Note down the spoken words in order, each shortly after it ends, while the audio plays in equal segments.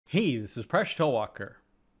Hey, this is Presh Towalker.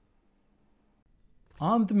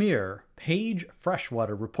 On the Mirror, Paige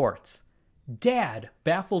Freshwater reports, Dad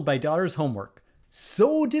baffled by daughter's homework.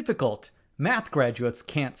 So difficult, math graduates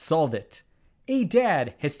can't solve it. A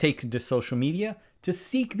dad has taken to social media to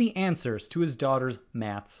seek the answers to his daughter's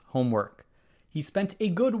maths homework. He spent a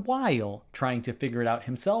good while trying to figure it out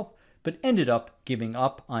himself, but ended up giving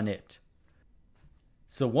up on it.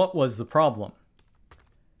 So what was the problem?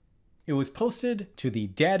 It was posted to the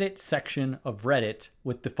Daddit section of Reddit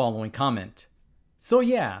with the following comment. So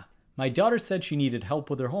yeah, my daughter said she needed help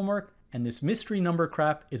with her homework, and this mystery number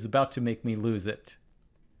crap is about to make me lose it.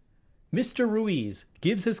 Mr. Ruiz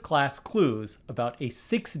gives his class clues about a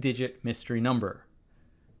 6-digit mystery number.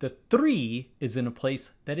 The 3 is in a place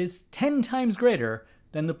that is 10 times greater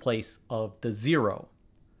than the place of the 0.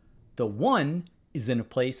 The 1 is in a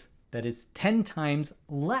place that is 10 times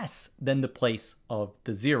less than the place of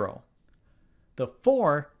the 0. The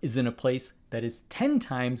 4 is in a place that is 10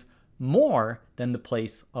 times more than the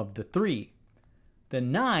place of the 3. The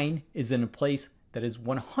 9 is in a place that is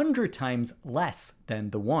 100 times less than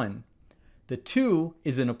the 1. The 2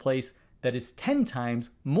 is in a place that is 10 times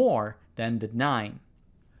more than the 9.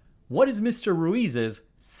 What is Mr. Ruiz's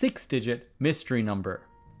 6-digit mystery number?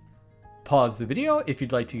 Pause the video if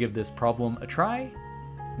you'd like to give this problem a try.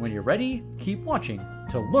 When you're ready, keep watching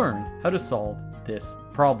to learn how to solve this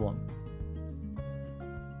problem.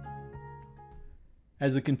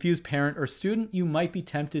 As a confused parent or student, you might be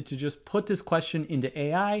tempted to just put this question into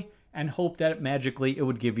AI and hope that magically it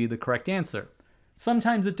would give you the correct answer.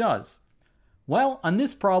 Sometimes it does. Well, on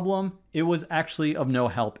this problem, it was actually of no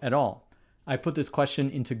help at all. I put this question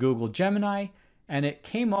into Google Gemini, and it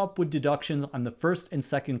came up with deductions on the first and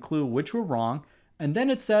second clue, which were wrong, and then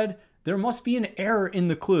it said there must be an error in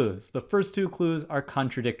the clues. The first 2 clues are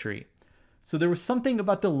contradictory. So there was something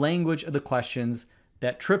about the language of the questions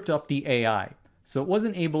that tripped up the AI. So it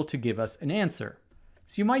wasn't able to give us an answer.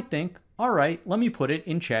 So you might think, all right, let me put it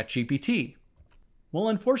in ChatGPT. Well,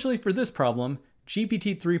 unfortunately for this problem,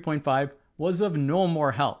 GPT 3.5 was of no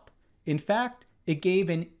more help. In fact, it gave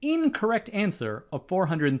an incorrect answer of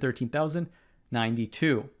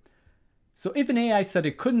 413,092. So if an AI said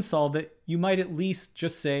it couldn't solve it, you might at least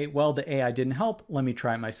just say, well, the AI didn't help, let me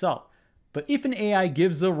try it myself. But if an AI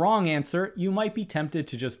gives the wrong answer, you might be tempted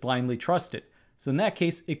to just blindly trust it. So in that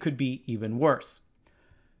case, it could be even worse.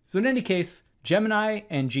 So in any case, Gemini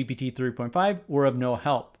and GPT 3.5 were of no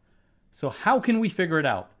help. So how can we figure it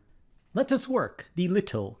out? Let us work the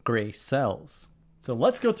little gray cells. So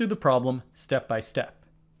let's go through the problem step by step.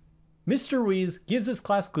 Mr. Ruiz gives his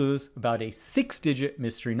class clues about a 6-digit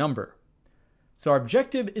mystery number. So our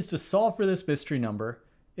objective is to solve for this mystery number.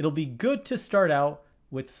 It'll be good to start out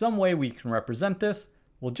with some way we can represent this.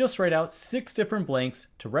 We'll just write out 6 different blanks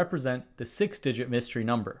to represent the 6-digit mystery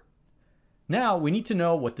number. Now we need to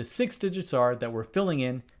know what the 6 digits are that we're filling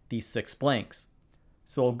in these 6 blanks.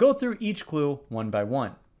 So we'll go through each clue one by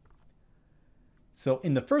one. So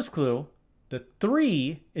in the first clue, the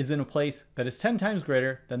 3 is in a place that is 10 times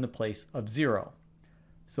greater than the place of 0.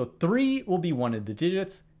 So 3 will be one of the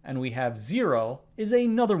digits, and we have 0 is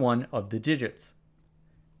another one of the digits.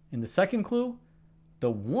 In the second clue, the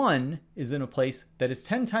 1 is in a place that is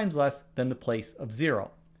 10 times less than the place of 0.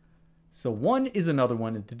 So 1 is another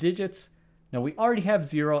one of the digits. Now we already have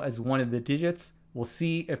 0 as one of the digits. We'll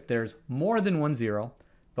see if there's more than one 0.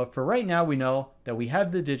 But for right now, we know that we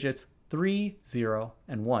have the digits 3, 0,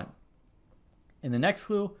 and 1. In the next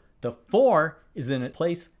clue, the 4 is in a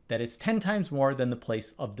place that is 10 times more than the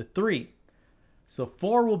place of the 3. So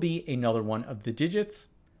 4 will be another one of the digits.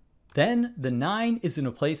 Then the 9 is in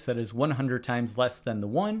a place that is 100 times less than the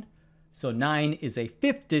 1. So 9 is a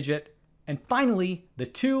 5th digit. And finally, the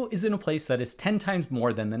 2 is in a place that is 10 times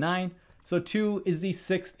more than the 9. So 2 is the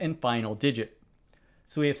 6th and final digit.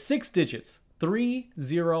 So we have 6 digits, 3,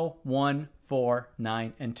 0, 1, 4,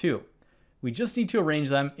 9, and 2. We just need to arrange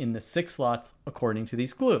them in the 6 slots according to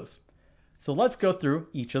these clues. So let's go through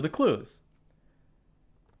each of the clues.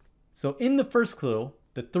 So in the first clue,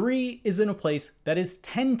 the 3 is in a place that is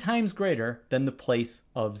 10 times greater than the place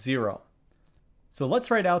of 0. So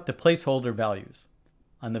let's write out the placeholder values.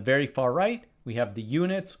 On the very far right, we have the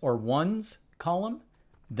units or ones column.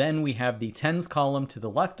 Then we have the tens column to the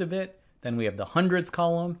left of it. Then we have the hundreds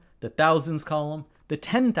column, the thousands column, the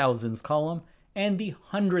 10,000s column, and the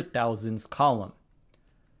 100,000s column.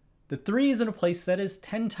 The 3 is in a place that is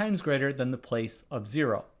 10 times greater than the place of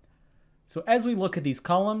 0. So as we look at these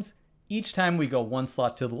columns, each time we go one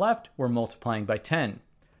slot to the left, we're multiplying by 10.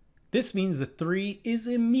 This means the 3 is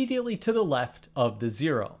immediately to the left of the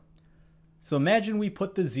 0. So imagine we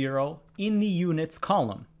put the 0 in the units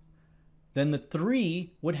column. then the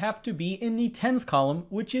 3 would have to be in the tens column,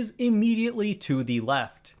 which is immediately to the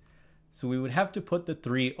left. So we would have to put the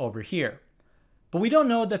 3 over here. But we don't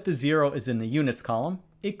know that the 0 is in the units column.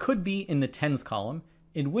 It could be in the tens column,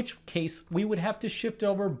 in which case we would have to shift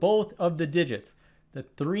over both of the digits. The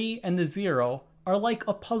 3 and the 0 are like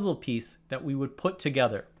a puzzle piece that we would put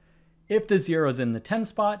together. If the 0 is in the 10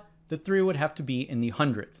 spot, the 3 would have to be in the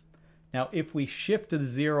hundreds. Now, if we shift the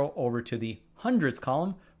 0 over to the hundreds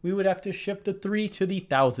column, we would have to shift the 3 to the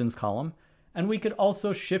thousands column, and we could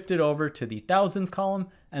also shift it over to the thousands column,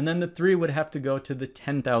 and then the 3 would have to go to the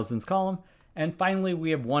 10,000s column. And finally,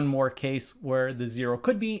 we have one more case where the 0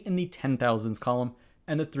 could be in the 10,000s column,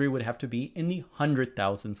 and the 3 would have to be in the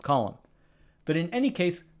 100,000s column. But in any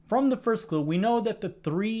case, from the first clue, we know that the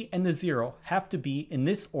 3 and the 0 have to be in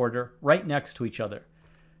this order right next to each other.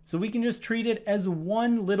 So we can just treat it as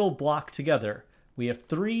one little block together. We have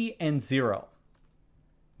 3 and 0.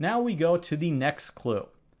 Now we go to the next clue.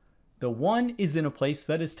 The 1 is in a place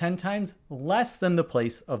that is 10 times less than the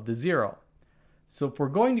place of the 0. So if we're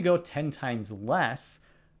going to go 10 times less,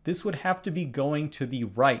 this would have to be going to the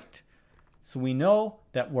right. So we know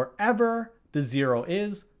that wherever the 0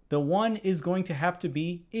 is, the 1 is going to have to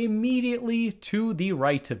be immediately to the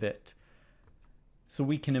right of it. So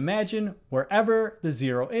we can imagine wherever the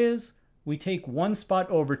 0 is, we take one spot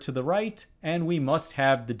over to the right, and we must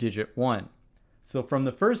have the digit 1. So from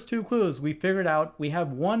the first two clues, we figured out we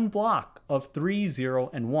have one block of 3, 0,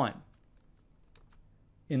 and 1.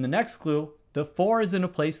 In the next clue, the 4 is in a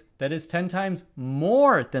place that is 10 times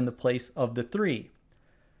more than the place of the 3.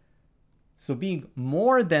 So being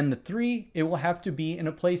more than the 3, it will have to be in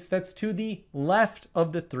a place that's to the left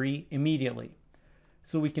of the 3 immediately.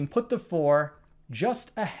 So we can put the 4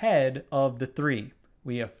 just ahead of the 3.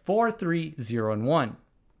 We have 4, 3, 0, and 1.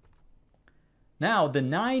 Now the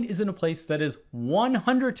 9 is in a place that is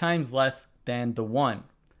 100 times less than the 1.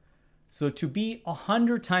 So to be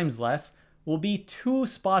 100 times less will be 2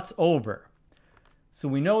 spots over. So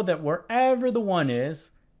we know that wherever the 1 is,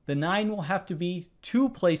 the 9 will have to be 2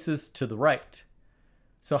 places to the right.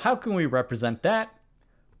 So how can we represent that?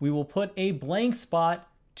 We will put a blank spot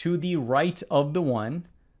to the right of the 1.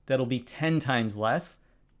 That'll be 10 times less.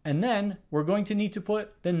 And then we're going to need to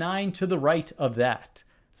put the 9 to the right of that.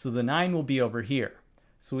 So the 9 will be over here.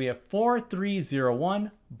 So we have 4, 3, 0,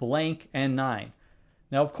 1, blank, and 9.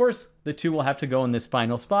 Now, of course, the 2 will have to go in this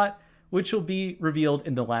final spot, which will be revealed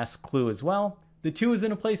in the last clue as well. The 2 is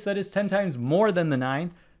in a place that is 10 times more than the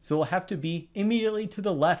 9, so it will have to be immediately to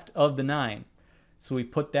the left of the 9. So we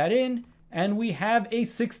put that in, and we have a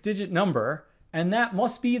 6-digit number, and that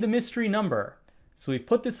must be the mystery number. So we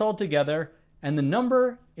put this all together, and the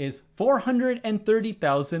number is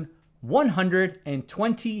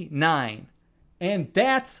 430,129. And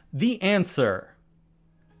that's the answer.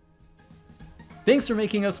 Thanks for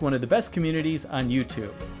making us one of the best communities on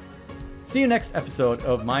YouTube. See you next episode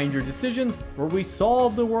of Mind Your Decisions, where we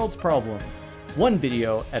solve the world's problems, one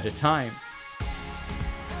video at a time.